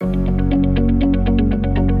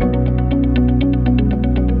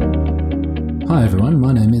Hi everyone,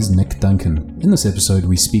 my name is Nick Duncan. In this episode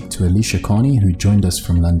we speak to Alicia Carney, who joined us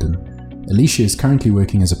from London. Alicia is currently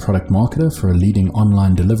working as a product marketer for a leading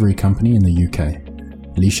online delivery company in the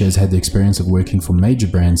UK. Alicia has had the experience of working for major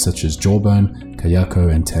brands such as Jawbone, Kayako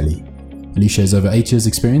and Telly. Alicia has over 8 years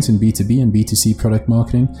experience in B2B and B2C product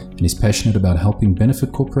marketing and is passionate about helping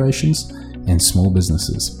benefit corporations and small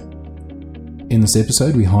businesses. In this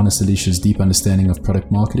episode, we harness Alicia's deep understanding of product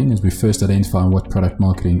marketing as we first identify what product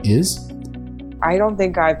marketing is. I don't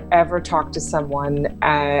think I've ever talked to someone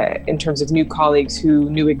in terms of new colleagues who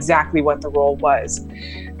knew exactly what the role was.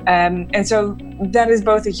 And so that is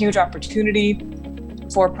both a huge opportunity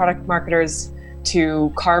for product marketers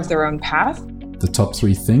to carve their own path. The top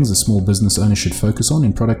 3 things a small business owner should focus on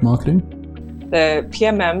in product marketing. The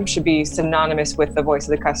PMM should be synonymous with the voice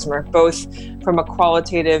of the customer, both from a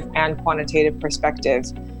qualitative and quantitative perspective.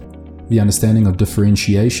 The understanding of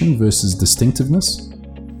differentiation versus distinctiveness.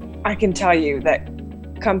 I can tell you that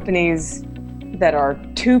companies that are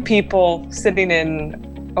 2 people sitting in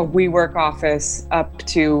a WeWork office up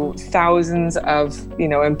to thousands of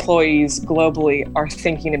employees globally are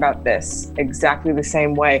thinking about this exactly the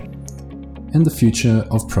same way. And the future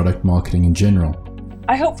of product marketing in general.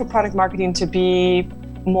 I hope for product marketing to be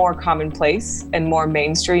more commonplace and more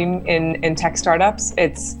mainstream in tech startups.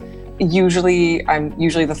 I'm usually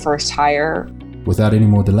the first hire. Without any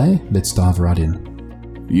more delay, let's dive right in.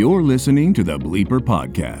 You're listening to the Bleeper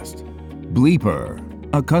Podcast. Bleeper,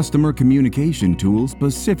 a customer communication tool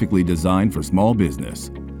specifically designed for small business.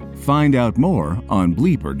 Find out more on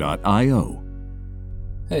bleeper.io.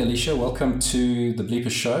 Hey Alicia, welcome to the Bleeper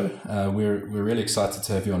Show. We're really excited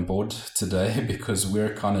to have you on board today because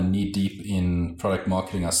we're kind of knee deep in product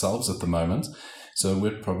marketing ourselves at the moment. So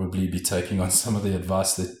we'd probably be taking on some of the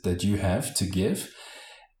advice that you have to give.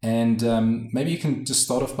 And maybe you can just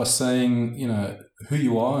start off by saying, who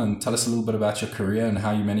you are and tell us a little bit about your career and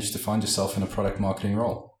how you managed to find yourself in a product marketing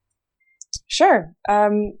role. Sure.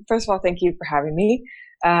 First of all, thank you for having me.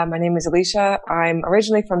 My name is Alicia. I'm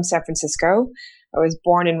originally from San Francisco. I was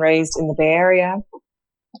born and raised in the Bay Area.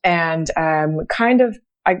 And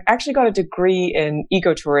I actually got a degree in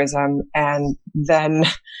ecotourism. And then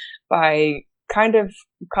by kind of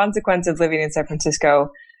consequence of living in San Francisco,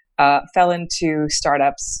 fell into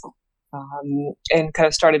startups and kind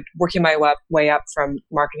of started working my way up from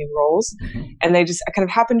marketing roles. Mm-hmm. And I kind of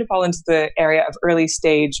happened to fall into the area of early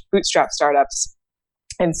stage bootstrap startups.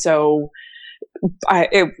 And so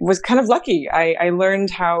it was kind of lucky. I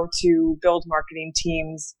learned how to build marketing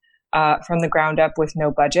teams from the ground up with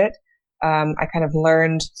no budget. I kind of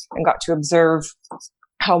learned and got to observe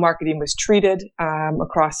how marketing was treated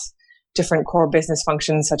across different core business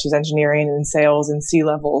functions such as engineering and sales and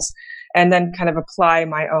C-levels, and then kind of apply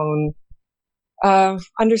my own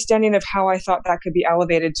understanding of how I thought that could be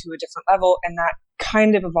elevated to a different level. And that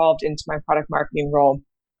kind of evolved into my product marketing role.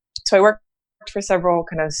 So I worked for several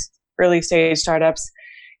kind of early stage startups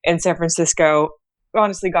in San Francisco,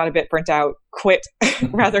 honestly got a bit burnt out, quit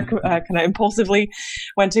rather kind of impulsively,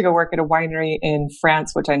 went to go work at a winery in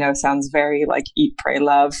France, which I know sounds very like eat, pray,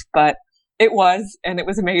 love, but it was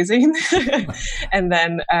amazing. And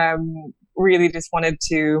then really just wanted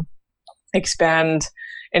to expand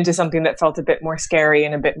into something that felt a bit more scary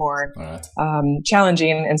and a bit more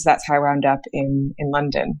challenging. And so that's how I wound up in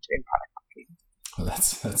London doing product marketing. Well,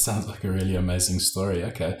 that sounds like a really amazing story.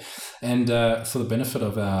 Okay. And for the benefit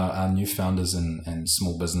of our new founders and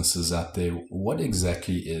small businesses out there, what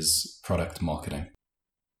exactly is product marketing?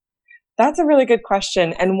 That's a really good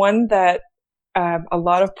question, and one that a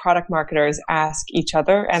lot of product marketers ask each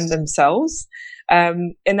other and themselves.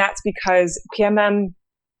 And that's because PMM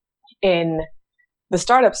in the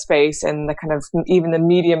startup space and the kind of even the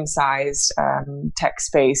medium-sized tech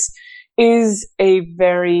space is a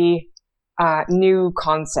very new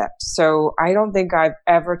concept. So I don't think I've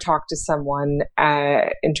ever talked to someone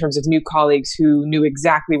in terms of new colleagues who knew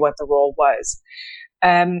exactly what the role was.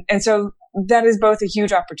 And so that is both a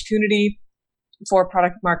huge opportunity for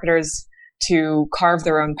product marketers to carve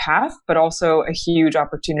their own path, but also a huge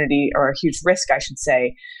opportunity or a huge risk, I should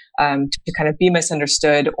say, to kind of be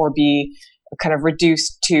misunderstood or be kind of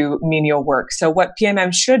reduced to menial work. So what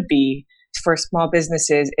PMM should be for small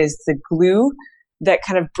businesses is the glue that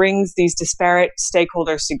kind of brings these disparate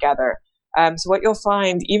stakeholders together. So what you'll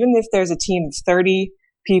find, even if there's a team of 30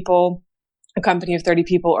 people, a company of 30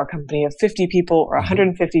 people, or a company of 50 people, or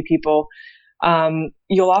 150 people,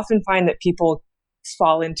 you'll often find that people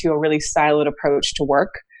fall into a really siloed approach to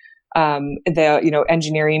work.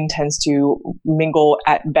 Engineering tends to mingle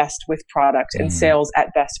at best with product and sales at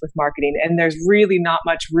best with marketing. And there's really not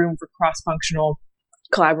much room for cross-functional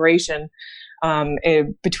collaboration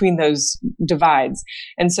between those divides.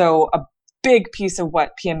 And so a big piece of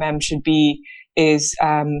what PMM should be is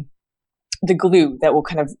the glue that will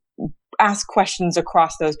kind of ask questions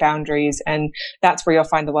across those boundaries. And that's where you'll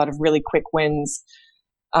find a lot of really quick wins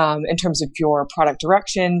in terms of your product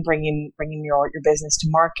direction, bringing your business to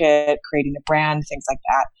market, creating a brand, things like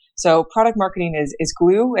that. So product marketing is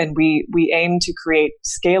glue, and we aim to create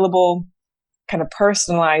scalable, kind of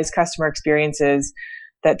personalized customer experiences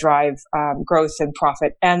that drive growth and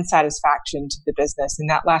profit and satisfaction to the business. And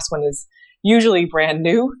that last one is usually brand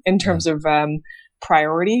new in terms of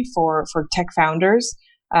priority for tech founders.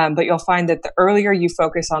 But you'll find that the earlier you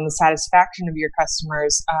focus on the satisfaction of your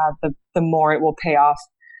customers, the more it will pay off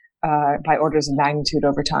by orders of magnitude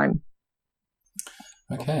over time.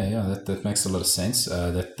 Okay, yeah, that makes a lot of sense.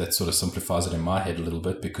 That sort of simplifies it in my head a little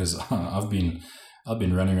bit, because I've been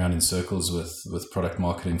running around in circles with product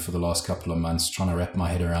marketing for the last couple of months, trying to wrap my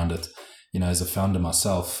head around it. As a founder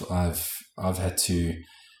myself, I've had to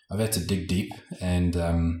dig deep and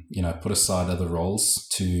put aside other roles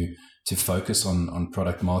to focus on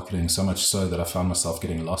product marketing, so much so that I found myself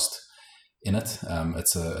getting lost in it.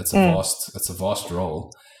 It's a vast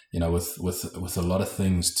role, with a lot of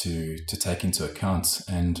things to take into account.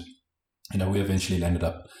 And we eventually landed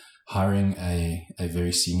up hiring a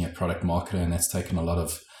very senior product marketer, and that's taken a lot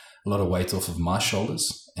of weight off of my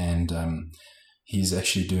shoulders. And he's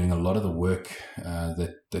actually doing a lot of the work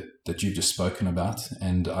that you've just spoken about.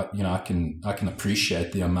 And I can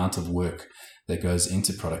appreciate the amount of work that goes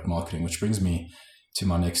into product marketing, which brings me to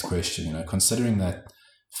my next question. Considering that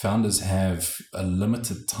founders have a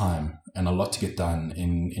limited time and a lot to get done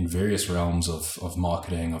in various realms of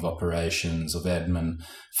marketing, of operations, of admin,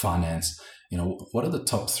 finance, what are the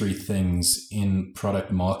top 3 things in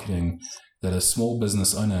product marketing that a small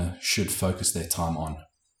business owner should focus their time on?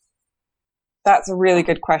 That's a really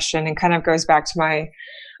good question, and kind of goes back to my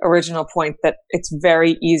original point that it's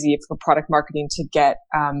very easy for product marketing to get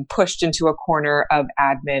pushed into a corner of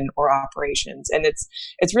admin or operations, and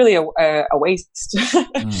it's really a waste.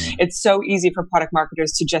 It's so easy for product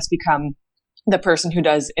marketers to just become the person who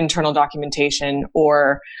does internal documentation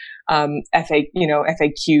or FAQs,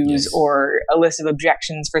 yes, or a list of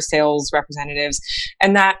objections for sales representatives,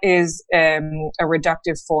 and that is a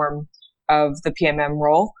reductive form of the PMM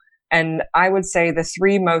role. And I would say the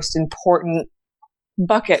 3 most important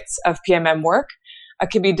buckets of PMM work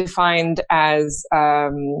can be defined as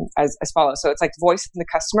follows. So it's like voice of the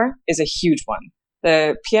customer is a huge one.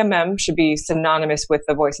 The PMM should be synonymous with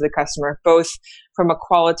the voice of the customer, both from a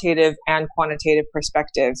qualitative and quantitative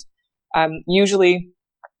perspective. Usually,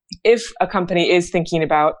 if a company is thinking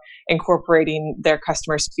about incorporating their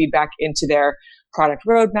customers' feedback into their product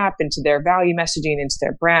roadmap, into their value messaging, into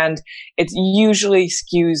their brand, it's usually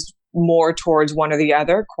skews more towards one or the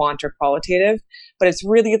other, quant or qualitative, but it's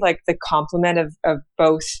really like the complement of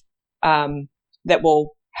both that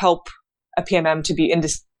will help a PMM to be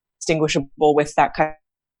indistinguishable with that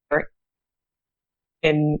customer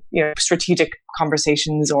in strategic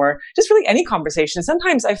conversations, or just really any conversation.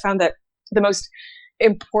 Sometimes I found that the most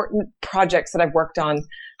important projects that I've worked on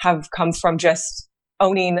have come from just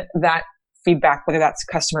owning that feedback, whether that's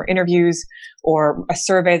customer interviews or a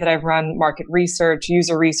survey that I've run, market research,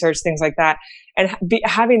 user research, things like that. And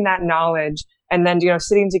having that knowledge, and then,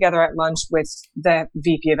 sitting together at lunch with the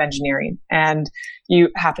VP of engineering, and you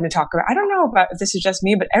happen to talk about, I don't know about if this is just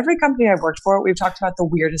me, but every company I've worked for, we've talked about the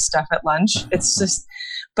weirdest stuff at lunch. It's just,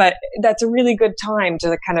 but that's a really good time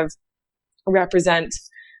to kind of represent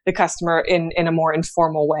the customer in a more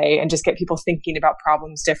informal way and just get people thinking about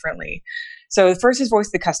problems differently. So the first is voice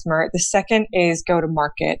of the customer. The second is go to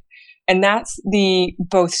market. And that's the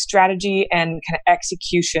both strategy and kind of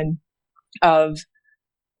execution of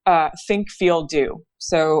think, feel, do.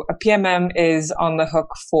 So a PMM is on the hook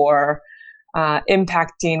for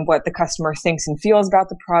impacting what the customer thinks and feels about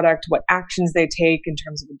the product, what actions they take in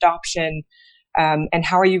terms of adoption, and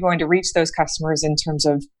how are you going to reach those customers in terms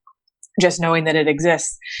of just knowing that it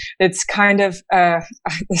exists. It's kind of,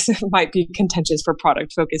 this might be contentious for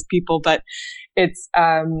product focused people, but it's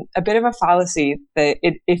a bit of a fallacy that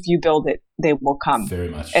if you build it, they will come. Very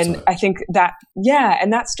much. And so. I think that,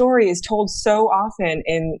 and that story is told so often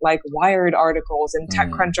in like Wired articles and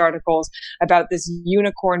TechCrunch articles about this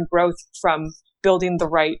unicorn growth from building the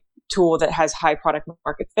right tool that has high product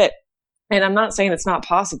market fit. And I'm not saying it's not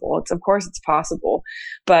possible. Of course it's possible,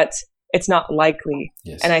 but it's not likely.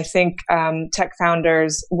 Yes. And I think tech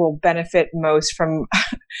founders will benefit most from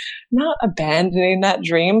not abandoning that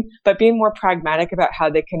dream, but being more pragmatic about how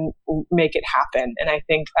they can make it happen. And I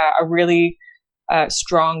think a really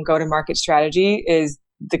strong go-to-market strategy is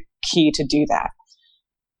the key to do that.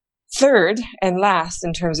 Third and last,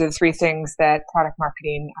 in terms of the three things that product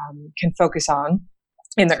marketing can focus on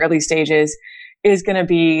in the early stages, is going to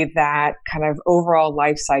be that kind of overall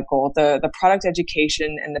life cycle, the product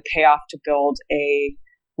education and the payoff to build a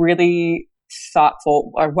really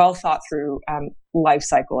thoughtful or well thought through life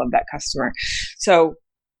cycle of that customer. So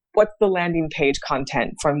what's the landing page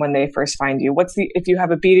content from when they first find you? If you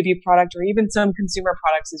have a B2B product or even some consumer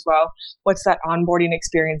products as well, what's that onboarding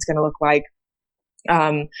experience going to look like?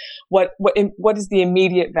 What is the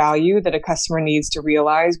immediate value that a customer needs to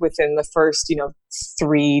realize within the first,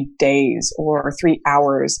 3 days or 3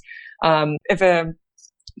 hours? If a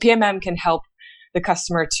PMM can help the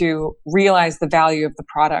customer to realize the value of the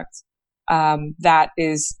product, that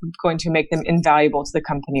is going to make them invaluable to the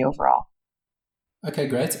company overall. Okay,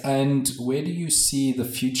 great. And where do you see the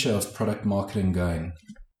future of product marketing going?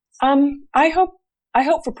 I hope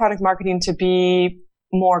for product marketing to be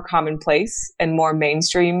more commonplace and more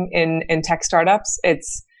mainstream in tech startups. I'm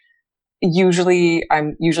usually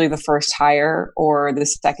the first hire or the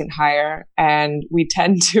second hire, and we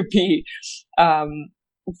tend to be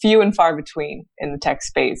few and far between in the tech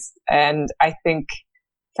space. And I think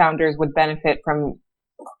founders would benefit from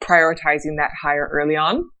prioritizing that hire early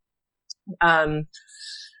on.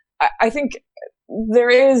 I think there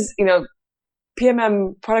is,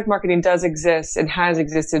 PMM product marketing does exist and has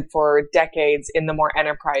existed for decades in the more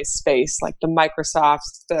enterprise space, like the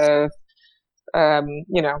Microsofts,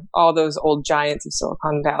 all those old giants of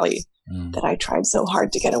Silicon Valley that I tried so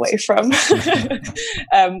hard to get away from.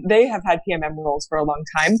 They have had PMM roles for a long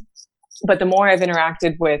time, but the more I've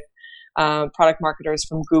interacted with product marketers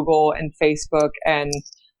from Google and Facebook and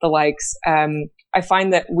the likes, I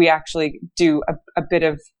find that we actually do a bit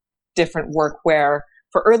of different work where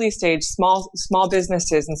for early stage small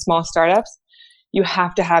businesses and small startups, you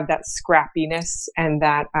have to have that scrappiness and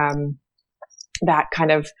that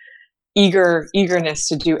kind of eagerness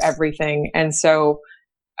to do everything. And so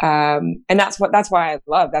and that's why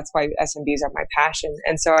SMBs are my passion.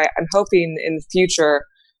 And so I'm hoping in the future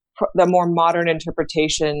the more modern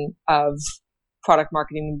interpretation of product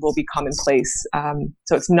marketing will be commonplace.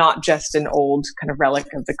 So it's not just an old kind of relic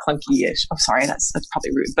of the clunky-ish. Oh, sorry, that's probably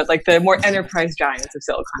rude, but like the more enterprise giants of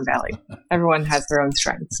Silicon Valley. Everyone has their own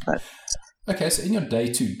strengths, but. Okay, so in your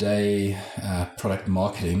day-to-day product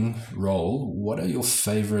marketing role, what are your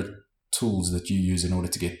favorite tools that you use in order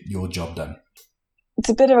to get your job done? It's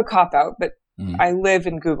a bit of a cop-out, but I live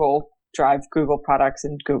in Google Drive, Google products,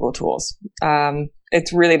 and Google tools.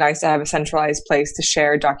 It's really nice to have a centralized place to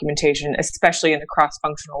share documentation, especially in a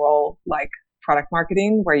cross-functional role like product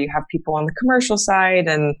marketing, where you have people on the commercial side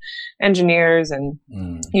and engineers, and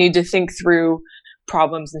you need to think through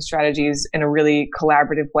problems and strategies in a really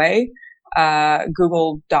collaborative way.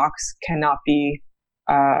 Google Docs cannot be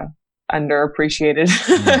underappreciated,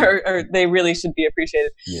 or they really should be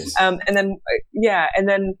appreciated. Yes. And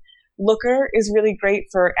then Looker is really great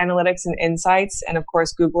for analytics and insights, and of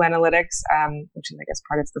course Google Analytics, which is I guess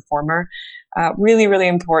part of the former. Really, really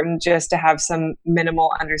important just to have some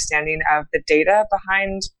minimal understanding of the data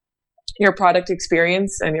behind your product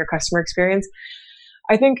experience and your customer experience.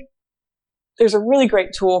 I think there's a really great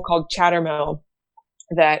tool called Chattermill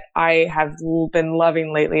that I have been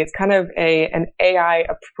loving lately. It's kind of an AI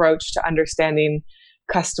approach to understanding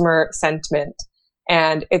customer sentiment.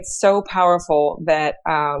 And it's so powerful that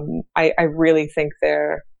I really think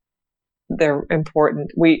they're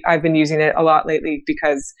important. I've been using it a lot lately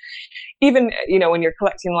because even, when you're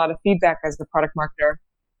collecting a lot of feedback as the product marketer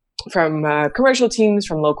from commercial teams,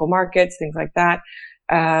 from local markets, things like that,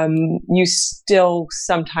 you still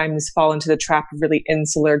sometimes fall into the trap of really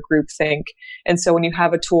insular groupthink. And so when you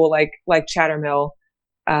have a tool like Chattermill,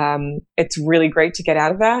 it's really great to get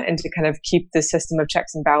out of that and to kind of keep the system of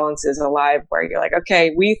checks and balances alive, where you're like,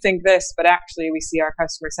 okay, we think this, but actually we see our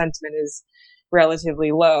customer sentiment is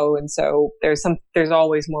relatively low. And so there's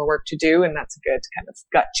always more work to do. And that's a good kind of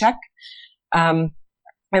gut check.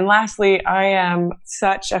 And lastly, I am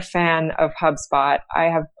such a fan of HubSpot. I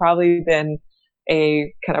have probably been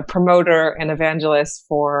a kind of promoter and evangelist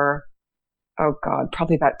for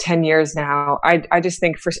probably about 10 years now. I just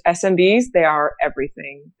think for SMBs, they are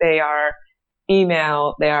everything. They are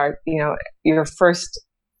email. They are, your first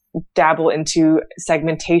dabble into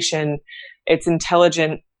segmentation. It's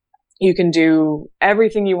intelligent. You can do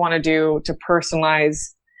everything you want to do to personalize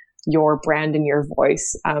your brand and your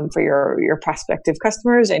voice for your prospective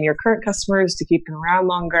customers and your current customers to keep them around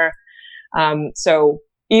longer. So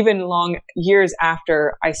even long years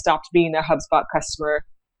after I stopped being a HubSpot customer,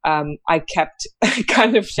 I kept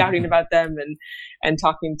kind of shouting about them and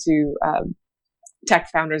talking to tech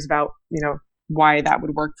founders about why that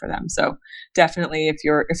would work for them. So definitely, if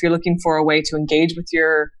you're looking for a way to engage with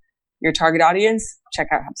your target audience, check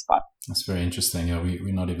out HubSpot. That's very interesting. Yeah,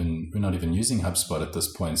 we're not even using HubSpot at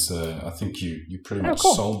this point. So I think you pretty much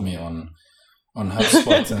cool. sold me on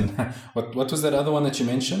HubSpot. And what was that other one that you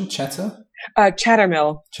mentioned? Chattermill.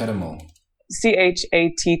 Chattermill. Chattermill.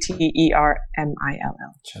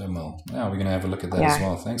 Chattermill. Yeah, we're going to have a look at that as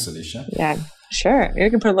well. Thanks, Alicia. Yeah, sure. You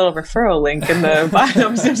can put a little referral link in the bio.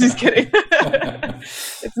 I'm just kidding.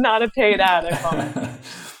 It's not a paid ad, I promise.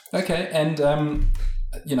 Okay, and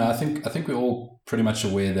I think we're all pretty much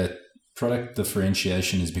aware that product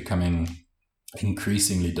differentiation is becoming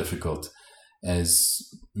increasingly difficult as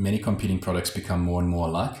many competing products become more and more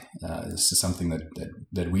alike. This is something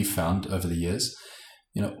that we found over the years.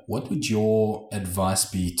 What would your advice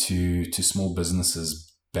be to small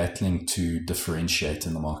businesses battling to differentiate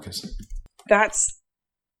in the market?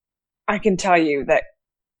 I can tell you that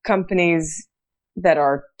companies that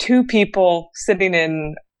are 2 people sitting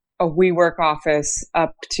in a WeWork office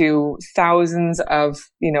up to thousands of,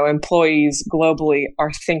 employees globally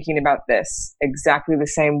are thinking about this exactly the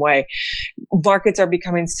same way. Markets are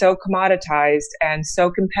becoming so commoditized and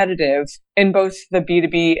so competitive in both the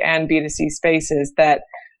B2B and B2C spaces that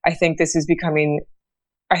I think this is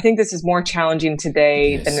more challenging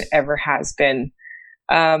today than it ever has been.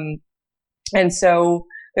 And so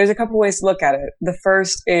there's a couple ways to look at it. The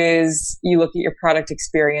first is you look at your product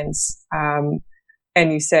experience,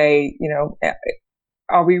 and you say,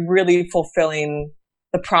 are we really fulfilling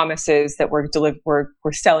the promises that we're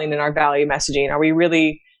selling in our value messaging? Are we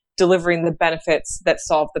really delivering the benefits that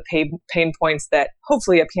solve the pain points that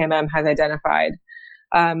hopefully a PMM has identified?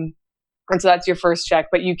 And so that's your first check.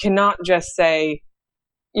 But you cannot just say,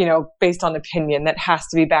 based on opinion. That has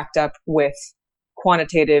to be backed up with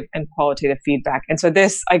quantitative and qualitative feedback. And so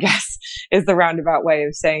this, I guess, is the roundabout way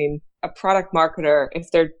of saying a product marketer, if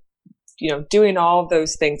they're doing all of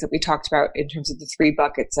those things that we talked about in terms of the 3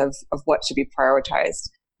 buckets of what should be prioritized,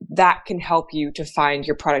 that can help you to find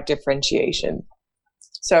your product differentiation.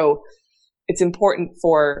 So it's important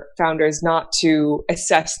for founders not to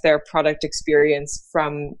assess their product experience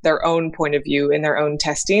from their own point of view in their own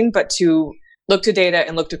testing, but to look to data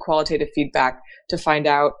and look to qualitative feedback to find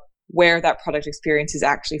out where that product experience is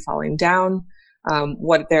actually falling down,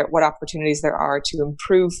 what opportunities there are to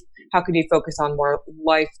improve. How can you focus on more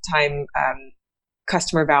lifetime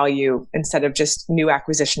customer value instead of just new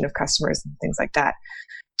acquisition of customers and things like that?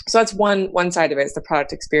 So that's one side of it, is the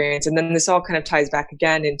product experience. And then this all kind of ties back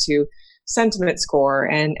again into sentiment score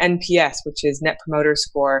and NPS, which is Net Promoter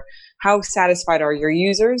Score. How satisfied are your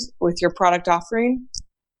users with your product offering?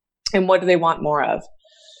 And what do they want more of?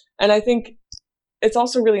 And I think it's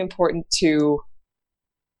also really important to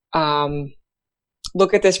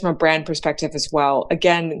look at this from a brand perspective as well.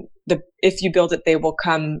 Again, if you build it, they will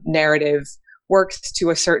come narrative works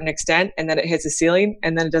to a certain extent, and then it hits a ceiling,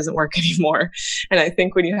 and then it doesn't work anymore. And I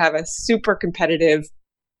think when you have a super competitive,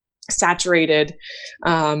 saturated,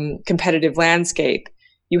 competitive landscape,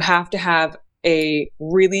 you have to have a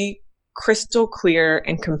really crystal clear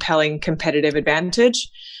and compelling competitive advantage.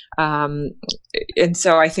 And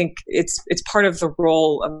so I think it's part of the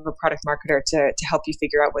role of a product marketer to help you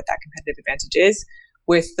figure out what that competitive advantage is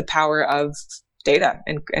with the power of data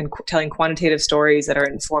and telling quantitative stories that are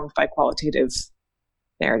informed by qualitative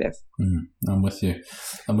narrative. I'm with you,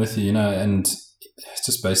 and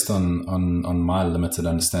just based on my limited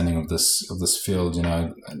understanding of this field,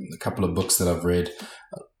 a couple of books that I've read,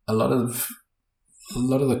 a lot of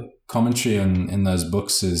the commentary in those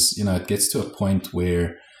books is, it gets to a point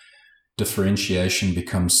where differentiation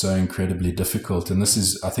becomes so incredibly difficult. And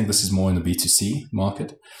I think this is more in the B2C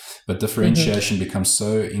market, but differentiation becomes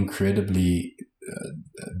so incredibly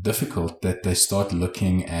difficult that they start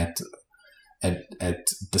looking at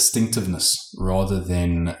distinctiveness rather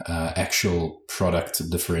than actual product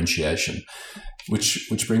differentiation,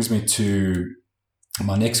 which brings me to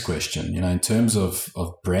my next question. In terms of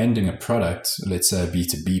branding a product, let's say a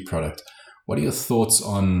B2B product, what are your thoughts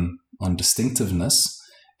on distinctiveness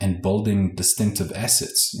and building distinctive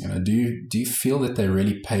assets? Do you feel that they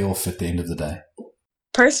really pay off at the end of the day?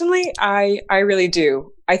 Personally, I really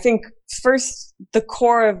do. I think first, the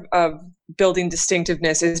core of building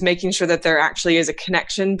distinctiveness is making sure that there actually is a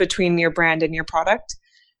connection between your brand and your product,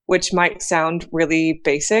 which might sound really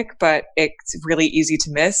basic, but it's really easy to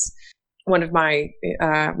miss. One of my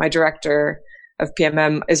director of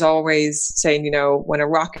PMM is always saying, when a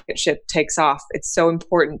rocket ship takes off, it's so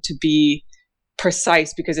important to be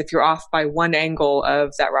precise, because if you're off by one angle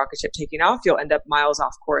of that rocket ship taking off, you'll end up miles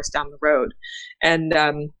off course down the road. And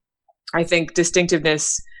I think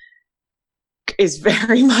distinctiveness is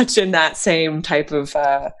very much in that same type of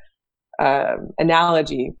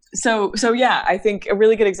analogy. So yeah, I think a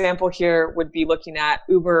really good example here would be looking at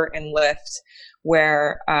Uber and Lyft,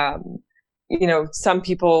 where some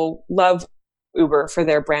people love Uber for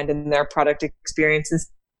their brand and their product experiences.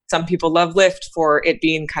 Some people love Lyft for it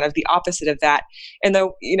being kind of the opposite of that. And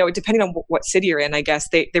though, depending on what city you're in, I guess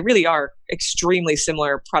they really are extremely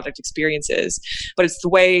similar product experiences, but it's the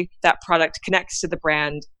way that product connects to the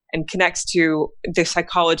brand and connects to the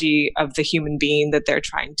psychology of the human being that they're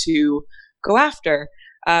trying to go after.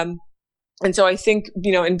 And so I think,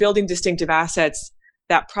 in building distinctive assets,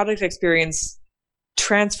 that product experience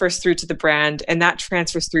transfers through to the brand, and that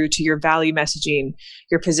transfers through to your value messaging,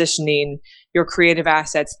 your positioning, your creative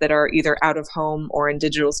assets that are either out of home or in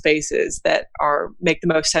digital spaces that make the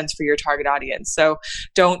most sense for your target audience. So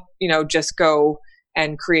don't, just go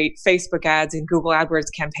and create Facebook ads and Google AdWords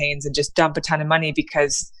campaigns and just dump a ton of money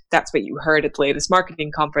because that's what you heard at the latest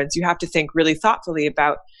marketing conference. You have to think really thoughtfully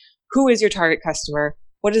about who is your target customer,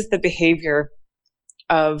 what is the behavior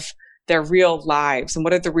of their real lives, and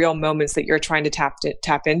what are the real moments that you're trying to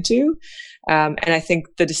tap into. And I think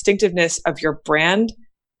the distinctiveness of your brand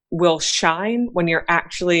will shine when you're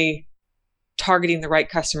actually targeting the right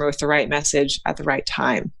customer with the right message at the right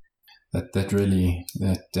time. That really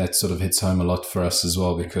sort of hits home a lot for us as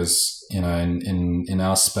well, because in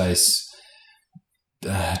our space,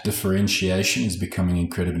 differentiation is becoming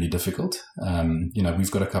incredibly difficult.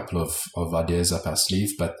 We've got a couple of ideas up our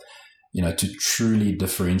sleeve, but to truly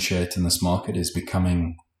differentiate in this market is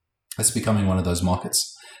becoming one of those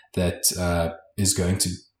markets that is going to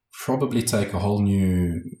probably take a whole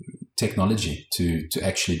new technology to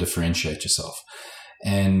actually differentiate yourself.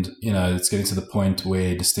 And, it's getting to the point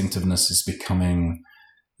where distinctiveness is becoming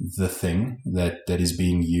the thing that is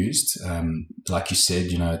being used. Like you said,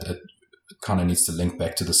 it kind of needs to link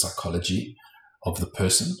back to the psychology of the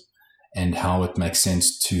person and how it makes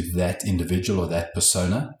sense to that individual or that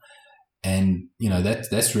persona. And,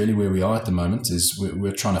 that's really where we are at the moment, is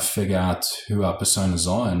we're trying to figure out who our personas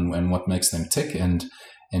are and what makes them tick, and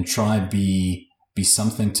try be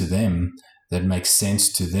something to them that makes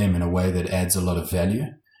sense to them in a way that adds a lot of value.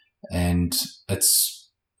 And it's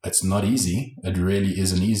not easy. It really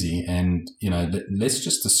isn't easy. And, let's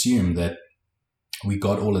just assume that we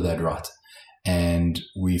got all of that right, and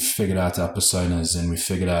we figured out our personas, and we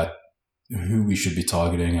figured out who we should be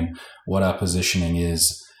targeting and what our positioning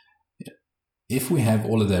is. If we have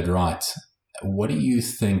all of that right, what do you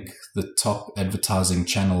think the top advertising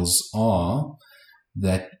channels are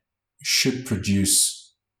that should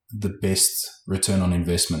produce the best return on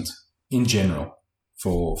investment in general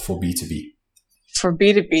for B2B? For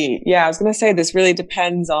B2B, yeah, I was going to say this really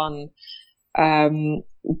depends on, B2B,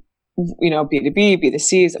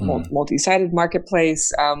 B2C is a multi-sided marketplace.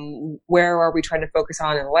 Where are we trying to focus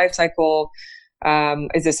on in the life cycle?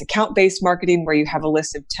 Is this account-based marketing where you have a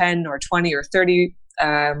list of 10 or 20 or 30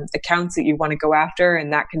 accounts that you want to go after,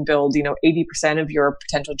 and that can build, 80% of your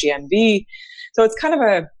potential GMV? So it's kind of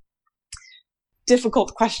a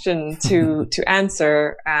difficult question to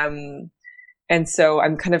answer. And so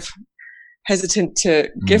I'm kind of hesitant to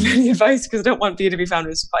give any advice because I don't want B2B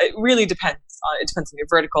founders. But it really depends. It depends on your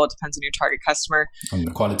vertical. It depends on your target customer. On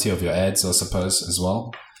the quality of your ads, I suppose, as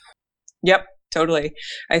well. Yep, totally.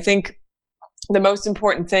 I think the most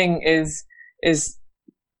important thing is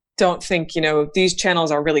don't think, these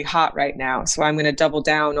channels are really hot right now, so I'm going to double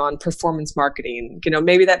down on performance marketing.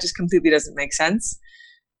 Maybe that just completely doesn't make sense.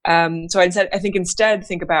 So I think instead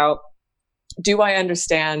think about, do I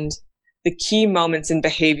understand the key moments and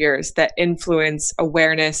behaviors that influence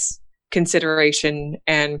awareness, consideration,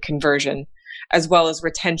 and conversion, as well as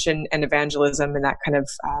retention and evangelism and that kind of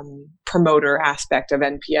promoter aspect of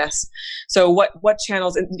NPS. So what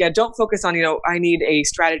channels, and don't focus on, I need a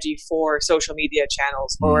strategy for social media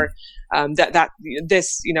channels or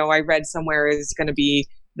this, I read somewhere is going to be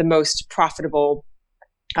the most profitable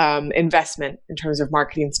investment in terms of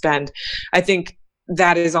marketing spend. I think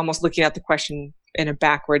that is almost looking at the question in a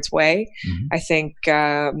backwards way. Mm-hmm. I think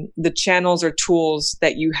the channels or tools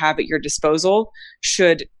that you have at your disposal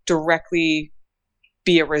should directly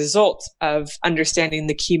be a result of understanding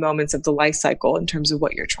the key moments of the life cycle in terms of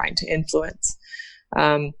what you're trying to influence.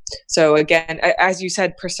 So again, as you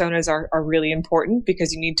said, personas are really important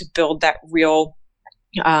because you need to build that real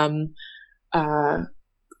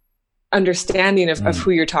understanding of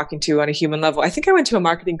who you're talking to on a human level. I think I went to a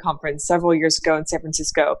marketing conference several years ago in San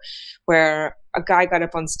Francisco where a guy got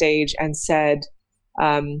up on stage and said,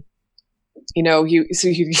 you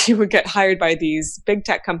would get hired by these big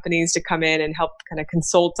tech companies to come in and help kind of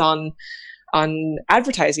consult on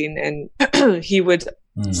advertising. And he would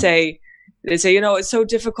say, they say, it's so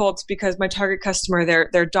difficult because my target customer,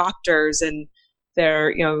 they're doctors and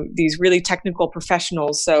they're, these really technical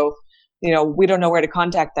professionals. So, we don't know where to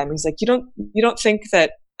contact them. He's like, you don't think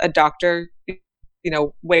that a doctor,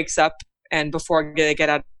 wakes up and before they get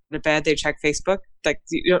out of bed, they check Facebook? Like,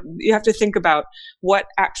 you have to think about what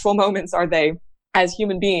actual moments are they as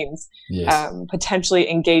human beings, yes, potentially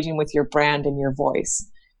engaging with your brand and your voice.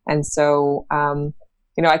 And so,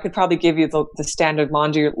 I could probably give you the standard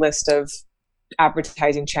laundry list of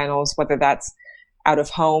advertising channels, whether that's out of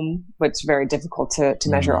home, but it's very difficult to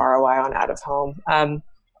measure ROI on out of home.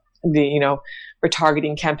 The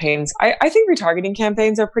retargeting campaigns. I think retargeting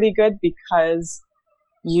campaigns are pretty good because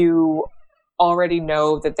you already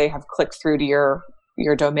know that they have clicked through to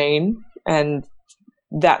your domain, and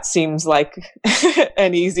that seems like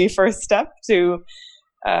an easy first step to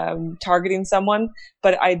targeting someone.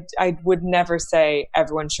 But I would never say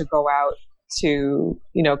everyone should go out to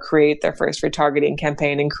create their first retargeting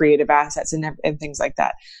campaign and creative assets and things like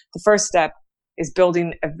that. The first step is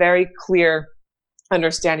building a very clear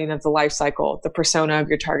understanding of the life cycle, the persona of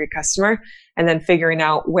your target customer, and then figuring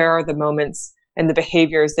out where are the moments and the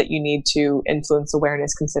behaviors that you need to influence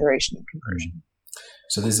awareness, consideration, and conversion.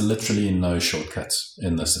 So there's literally no shortcuts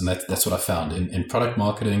in this, and that's what I found. In product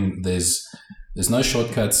marketing, there's no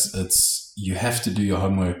shortcuts. It's you have to do your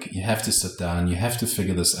homework, you have to sit down, you have to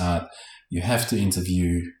figure this out, you have to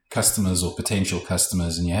interview customers or potential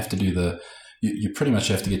customers, and you have to do you pretty much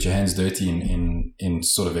have to get your hands dirty in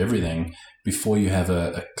sort of everything before you have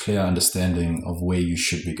a clear understanding of where you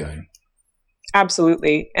should be going.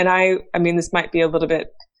 Absolutely. And I mean, this might be a little bit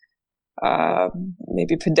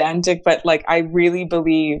maybe pedantic, but like, I really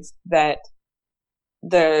believe that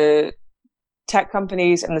the tech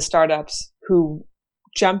companies and the startups who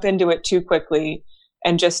jump into it too quickly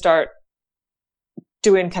and just start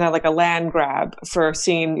doing kind of like a land grab for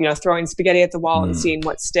seeing, throwing spaghetti at the wall and seeing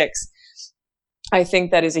what sticks, I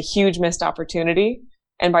think that is a huge missed opportunity.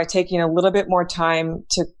 And by taking a little bit more time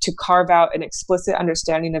to carve out an explicit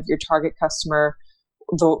understanding of your target customer,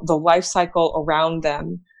 the life cycle around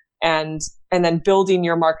them, and then building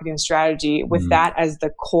your marketing strategy with that as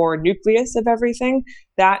the core nucleus of everything,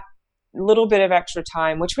 that little bit of extra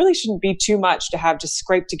time, which really shouldn't be too much to have just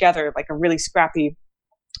scraped together like a really scrappy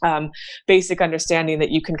basic understanding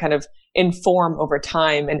that you can kind of inform over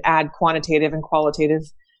time and add quantitative and qualitative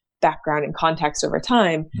background and context over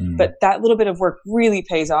time. But that little bit of work really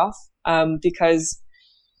pays off because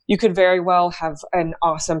you could very well have an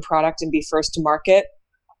awesome product and be first to market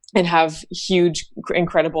and have huge,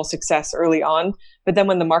 incredible success early on. But then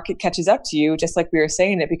when the market catches up to you, just like we were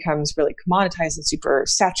saying, it becomes really commoditized and super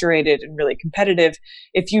saturated and really competitive.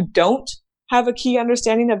 If you don't have a key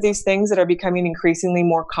understanding of these things that are becoming increasingly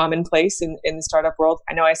more commonplace in the startup world,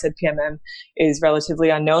 I know I said PMM is relatively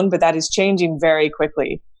unknown, but that is changing very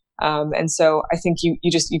quickly. And so I think you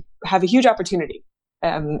have a huge opportunity,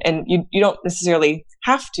 and you don't necessarily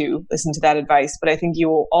have to listen to that advice, but I think you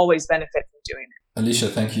will always benefit from doing it. Alicia,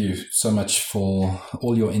 thank you so much for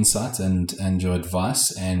all your insight and your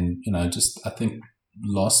advice. And, I think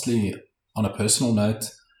lastly, on a personal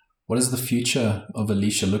note, what does the future of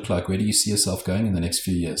Alicia look like? Where do you see yourself going in the next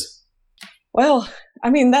few years? Well, I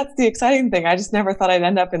mean, that's the exciting thing. I just never thought I'd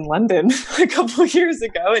end up in London a couple of years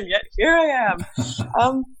ago, and yet here I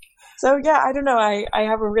am. So yeah, I don't know. I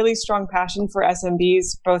have a really strong passion for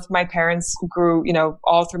SMBs. Both my parents grew,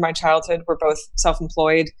 all through my childhood, were both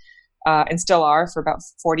self-employed and still are for about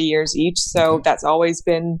 40 years each. So that's always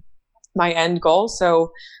been my end goal.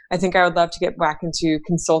 So I think I would love to get back into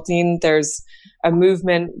consulting. There's a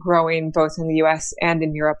movement growing both in the US and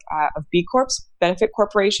in Europe of B Corps, benefit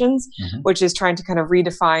corporations, which is trying to kind of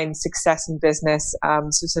redefine success in business.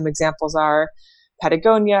 So some examples are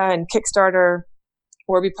Patagonia and Kickstarter,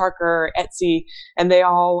 Warby Parker, Etsy, and they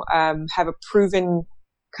all have a proven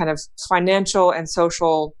kind of financial and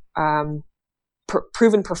social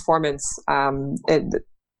proven performance.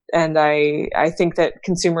 And I think that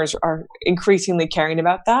consumers are increasingly caring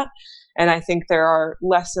about that. And I think there are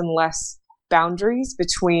less and less boundaries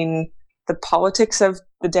between the politics of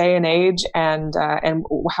the day and age and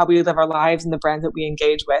how we live our lives and the brand that we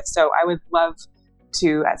engage with. So I would love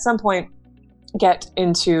to, at some point, get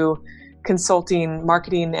into consulting,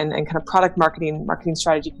 marketing, and kind of product marketing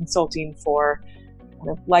strategy consulting for kind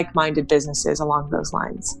of like-minded businesses along those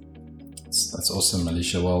lines. That's awesome,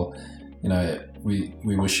 Alicia. Well, we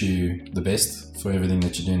wish you the best for everything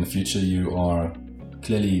that you do in the future. You are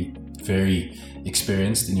clearly very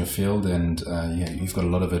experienced in your field, and you've got a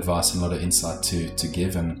lot of advice and a lot of insight to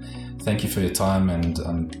give. And thank you for your time. And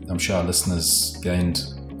I'm sure our listeners gained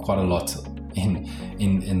quite a lot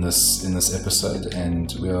in this episode,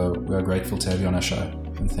 and we are grateful to have you on our show.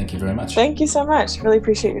 And thank you very much. Thank you so much. Really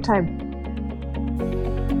appreciate your time.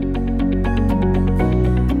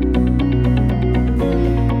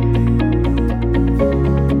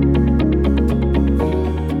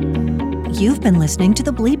 You've been listening to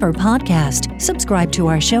the Bleeper Podcast. Subscribe to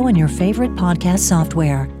our show on your favorite podcast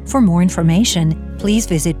software. For more information, please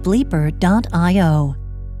visit bleeper.io.